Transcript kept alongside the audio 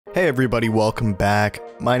Hey everybody, welcome back.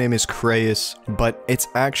 My name is Creyess, but it's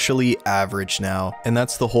actually average now, and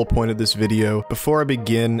that's the whole point of this video. Before I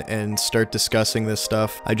begin and start discussing this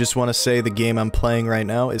stuff, I just want to say the game I'm playing right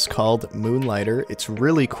now is called Moonlighter. It's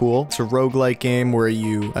really cool. It's a roguelike game where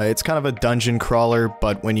it's kind of a dungeon crawler,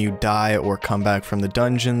 but when you die or come back from the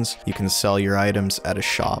dungeons, you can sell your items at a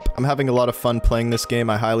shop. I'm having a lot of fun playing this game.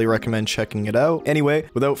 I highly recommend checking it out. Anyway,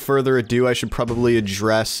 without further ado, I should probably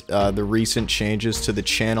address the recent changes to the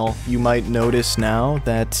channel. You might notice now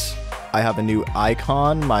that I have a new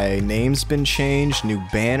icon, my name's been changed, new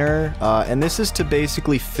banner, and this is to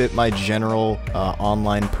basically fit my general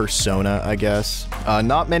online persona, I guess.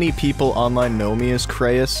 Not many people online know me as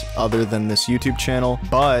Creyess, other than this YouTube channel,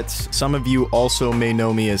 but some of you also may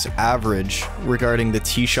know me as Average regarding the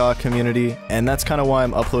T-Shot community, and that's kind of why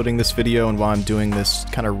I'm uploading this video and why I'm doing this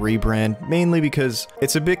kind of rebrand, mainly because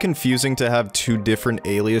it's a bit confusing to have two different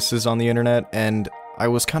aliases on the internet, and I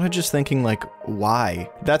was kind of just thinking, like, why?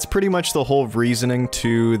 That's pretty much the whole reasoning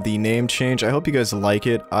to the name change. I hope you guys like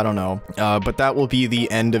it. I don't know. But that will be the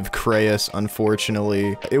end of Creyess,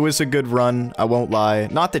 unfortunately. It was a good run, I won't lie.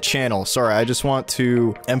 Not the channel, sorry. I just want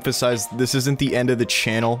to emphasize this isn't the end of the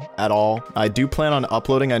channel at all. I do plan on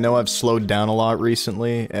uploading. I know I've slowed down a lot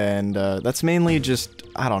recently, and that's mainly just,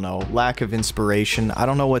 I don't know, lack of inspiration. I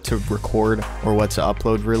don't know what to record or what to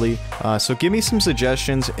upload, really. So give me some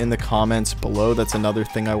suggestions in the comments below. That's another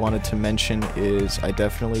thing I wanted to mention is I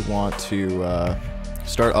definitely want to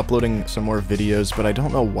start uploading some more videos, but I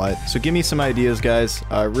don't know what. So give me some ideas, guys.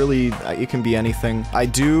 Really, it can be anything.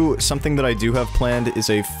 Something that I do have planned is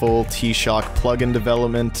a full T-Shock plugin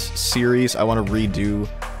development series. I want to redo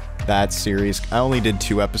that series. I only did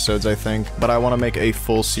 2 episodes, I think, but I want to make a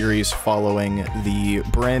full series following the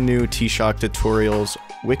brand new T-Shock tutorials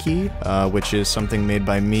wiki, which is something made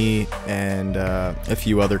by me and a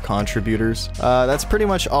few other contributors. That's pretty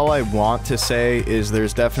much all I want to say is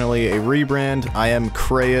there's definitely a rebrand. I am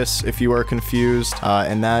Creyess, if you are confused,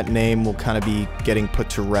 and that name will kind of be getting put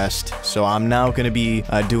to rest. So I'm now going to be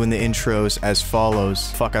doing the intros as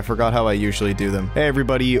follows. Fuck, I forgot how I usually do them. Hey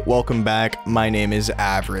everybody, welcome back. My name is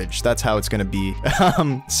Average. That's how it's gonna be.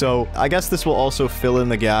 So I guess this will also fill in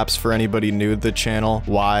the gaps for anybody new to the channel,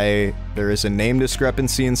 why there is a name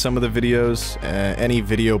discrepancy in some of the videos, any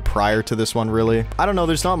video prior to this one, really. I don't know,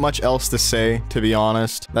 there's not much else to say, to be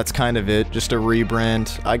honest. That's kind of it, just a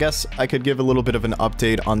rebrand. I guess I could give a little bit of an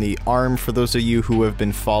update on the arm. For those of you who have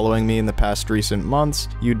been following me in the past recent months,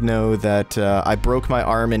 you'd know that I broke my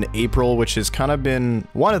arm in April, which has kind of been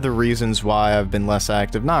one of the reasons why I've been less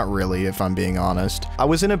active. Not really, if I'm being honest. I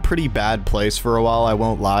was in a pretty bad place for a while, I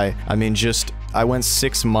won't lie. I mean, I went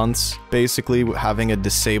 6 months, basically, having a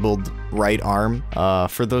disabled right arm.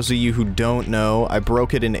 For those of you who don't know, I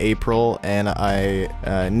broke it in April, and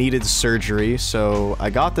I needed surgery, so I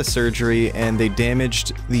got the surgery, and they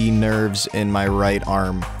damaged the nerves in my right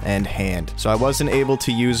arm and hand. So I wasn't able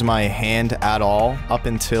to use my hand at all up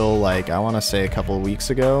until, like, I want to say a couple of weeks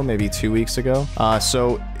ago, maybe 2 weeks ago.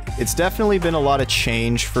 So it's definitely been a lot of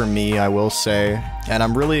change for me, I will say, and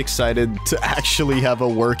I'm really excited to actually have a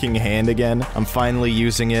working hand again. I'm finally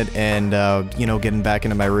using it and, you know, getting back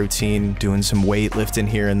into my routine, doing some weightlifting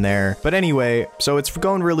here and there. But anyway, so it's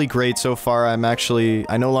going really great so far. I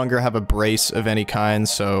no longer have a brace of any kind,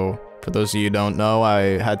 so for those of you who don't know,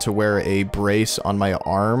 I had to wear a brace on my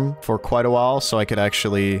arm for quite a while so I could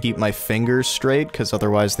actually keep my fingers straight, because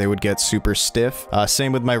otherwise they would get super stiff.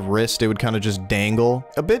 Same with my wrist, it would kind of just dangle.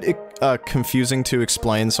 A bit confusing to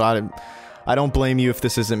explain, so I don't blame you if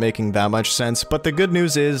this isn't making that much sense, but the good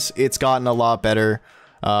news is it's gotten a lot better.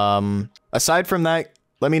 Aside from that,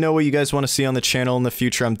 let me know what you guys want to see on the channel in the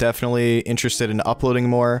future. I'm definitely interested in uploading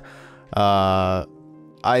more.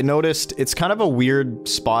 I noticed it's kind of a weird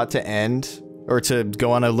spot to end, or to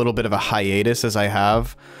go on a little bit of a hiatus as I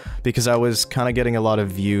have, because I was kind of getting a lot of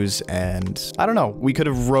views, and I don't know, we could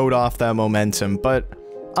have rode off that momentum, but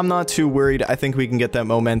I'm not too worried. I think we can get that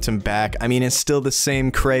momentum back. I mean, it's still the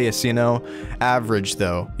same Creyess, you know? Average,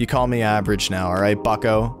 though. You call me Average now, alright,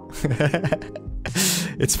 bucko?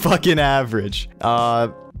 It's fucking Average.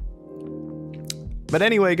 But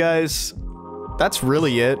anyway, guys, that's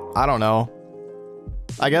really it. I don't know.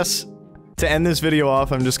 I guess to end this video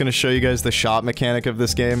off, I'm just going to show you guys the shop mechanic of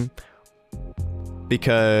this game,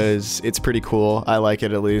 because it's pretty cool. I like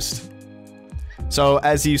it, at least. So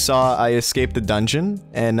as you saw, I escaped the dungeon,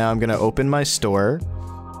 and now I'm going to open my store,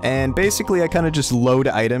 and basically I kind of just load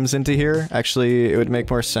items into here. Actually, it would make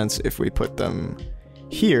more sense if we put them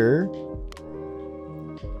here.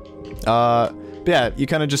 But yeah, you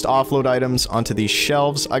kind of just offload items onto these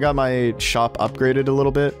shelves. I got my shop upgraded a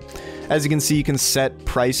little bit. As you can see, you can set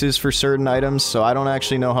prices for certain items, so I don't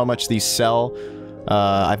actually know how much these sell.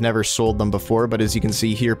 I've never sold them before, but as you can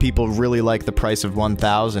see here, people really like the price of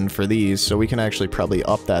 1,000 for these, so we can actually probably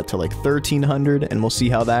up that to like 1,300, and we'll see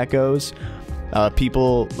how that goes.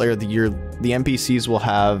 People, or the NPCs will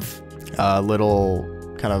have little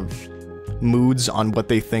kind of moods on what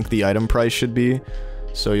they think the item price should be,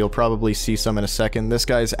 so you'll probably see some in a second. This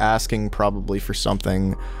guy's asking probably for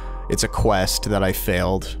something. It's a quest that I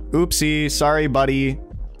failed. Oopsie, sorry buddy.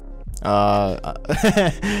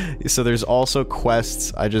 So there's also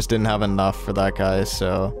quests. I just didn't have enough for that guy,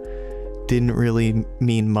 so didn't really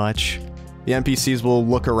mean much. The NPCs will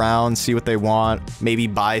look around, see what they want, maybe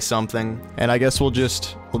buy something, and I guess we'll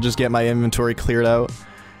just get my inventory cleared out.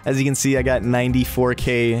 As you can see, I got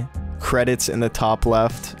 94k credits in the top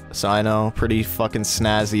left, so I know, pretty fucking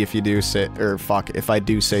snazzy if you do say, or fuck, if I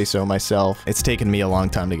do say so myself. It's taken me a long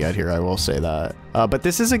time to get here, I will say that. But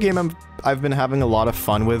this is a game I've been having a lot of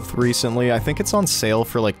fun with recently. I think it's on sale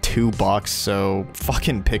for like $2, so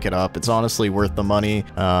fucking pick it up. It's honestly worth the money,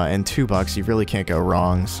 and $2, you really can't go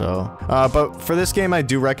wrong, so. But for this game, I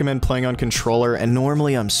do recommend playing on controller, and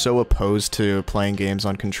normally I'm so opposed to playing games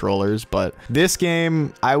on controllers, but this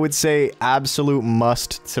game, I would say absolute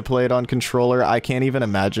must to play it on controller. I can't even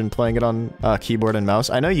imagine playing it on keyboard and mouse.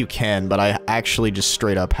 I know you can, but I actually just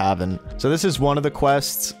straight up haven't. So this is one of the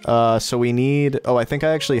quests, so we need, oh, I think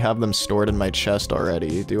I actually have them stored in my chest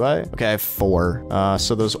already. Do I? Okay, I have 4.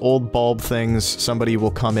 So those old bulb things, somebody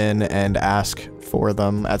will come in and ask for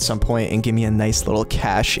them at some point and give me a nice little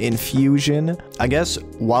cash infusion. I guess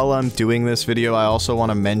while I'm doing this video, I also want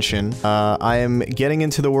to mention I am getting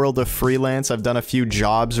into the world of freelance. I've done a few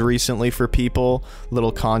jobs recently for people,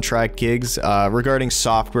 little contract gigs regarding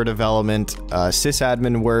software development,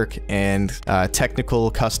 sysadmin work, and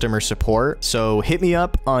technical customer support. So hit me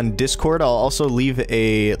up on Discord. I'll also leave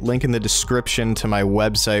a link in the description to my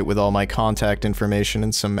website with all my contact information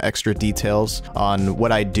and some extra details on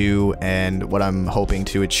what I do and what I'm hoping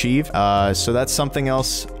to achieve. So that's something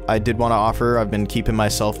else I did want to offer. I've been keeping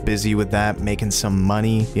myself busy with that, making some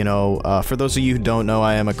money. You know, for those of you who don't know,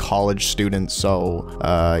 I am a college student, so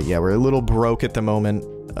yeah, we're a little broke at the moment.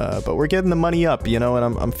 But we're getting the money up, you know,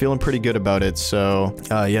 and I'm feeling pretty good about it. So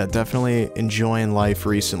yeah, definitely enjoying life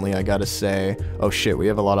recently, I gotta say. Oh shit, we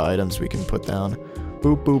have a lot of items we can put down.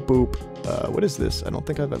 Boop, boop, boop. What is this? I don't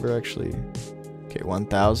think I've ever actually... Okay,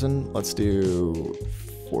 1,000. Let's do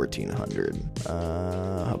 1,400.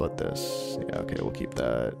 How about this? Yeah, okay, we'll keep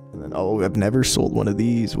that. And then, oh, I've never sold one of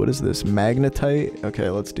these. What is this? Magnetite? Okay,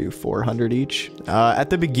 let's do 400 each. At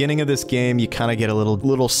the beginning of this game, you kind of get a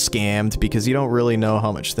little scammed because you don't really know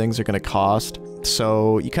how much things are going to cost.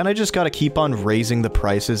 So you kind of just got to keep on raising the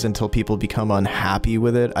prices until people become unhappy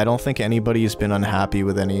with it. I don't think anybody's been unhappy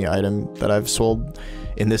with any item that I've sold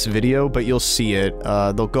in this video, but you'll see it.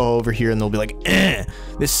 They'll go over here and they'll be like,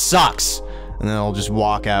 this sucks. And then I'll just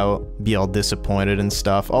walk out, be all disappointed and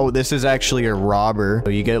stuff. Oh, this is actually a robber.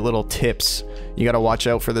 So you get little tips. You gotta watch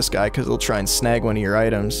out for this guy because he'll try and snag one of your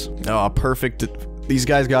items. Oh, perfect. These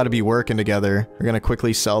guys gotta be working together. We're gonna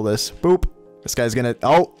quickly sell this. Boop. This guy's gonna...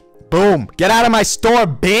 Oh, boom. Get out of my store,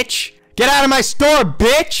 bitch. Get out of my store,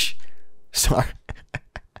 bitch. Sorry.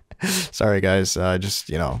 Sorry, guys. Just,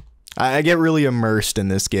 you know... I get really immersed in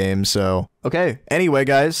this game, so... Okay, anyway,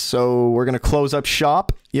 guys, so we're gonna close up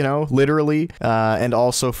shop, you know, literally. And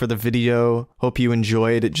also for the video, hope you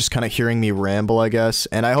enjoyed it, just kind of hearing me ramble, I guess.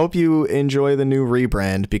 And I hope you enjoy the new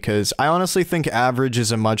rebrand, because I honestly think Average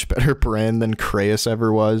is a much better brand than Creyess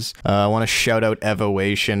ever was. I want to shout out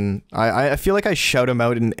Evoation. I feel like I shout him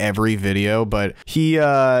out in every video, but he,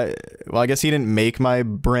 well, I guess he didn't make my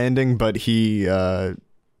branding, but he,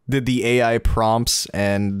 did the AI prompts,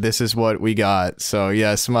 and this is what we got. So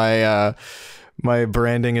yes, my my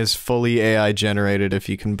branding is fully AI generated, if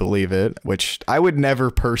you can believe it, which I would never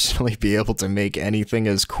personally be able to make anything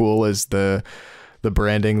as cool as the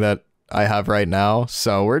branding that I have right now.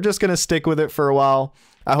 So we're just gonna stick with it for a while.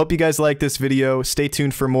 I hope you guys like this video. Stay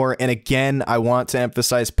tuned for more. And again, I want to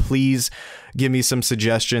emphasize, please give me some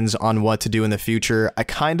suggestions on what to do in the future. I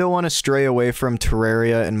kind of want to stray away from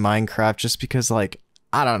Terraria and Minecraft just because, like,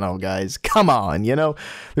 I don't know, guys. Come on, you know?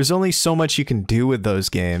 There's only so much you can do with those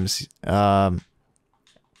games. And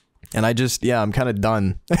I just, yeah, I'm kind of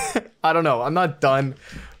done. I don't know. I'm not done,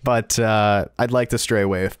 but I'd like to stray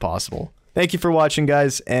away if possible. Thank you for watching,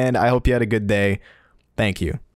 guys, and I hope you had a good day. Thank you.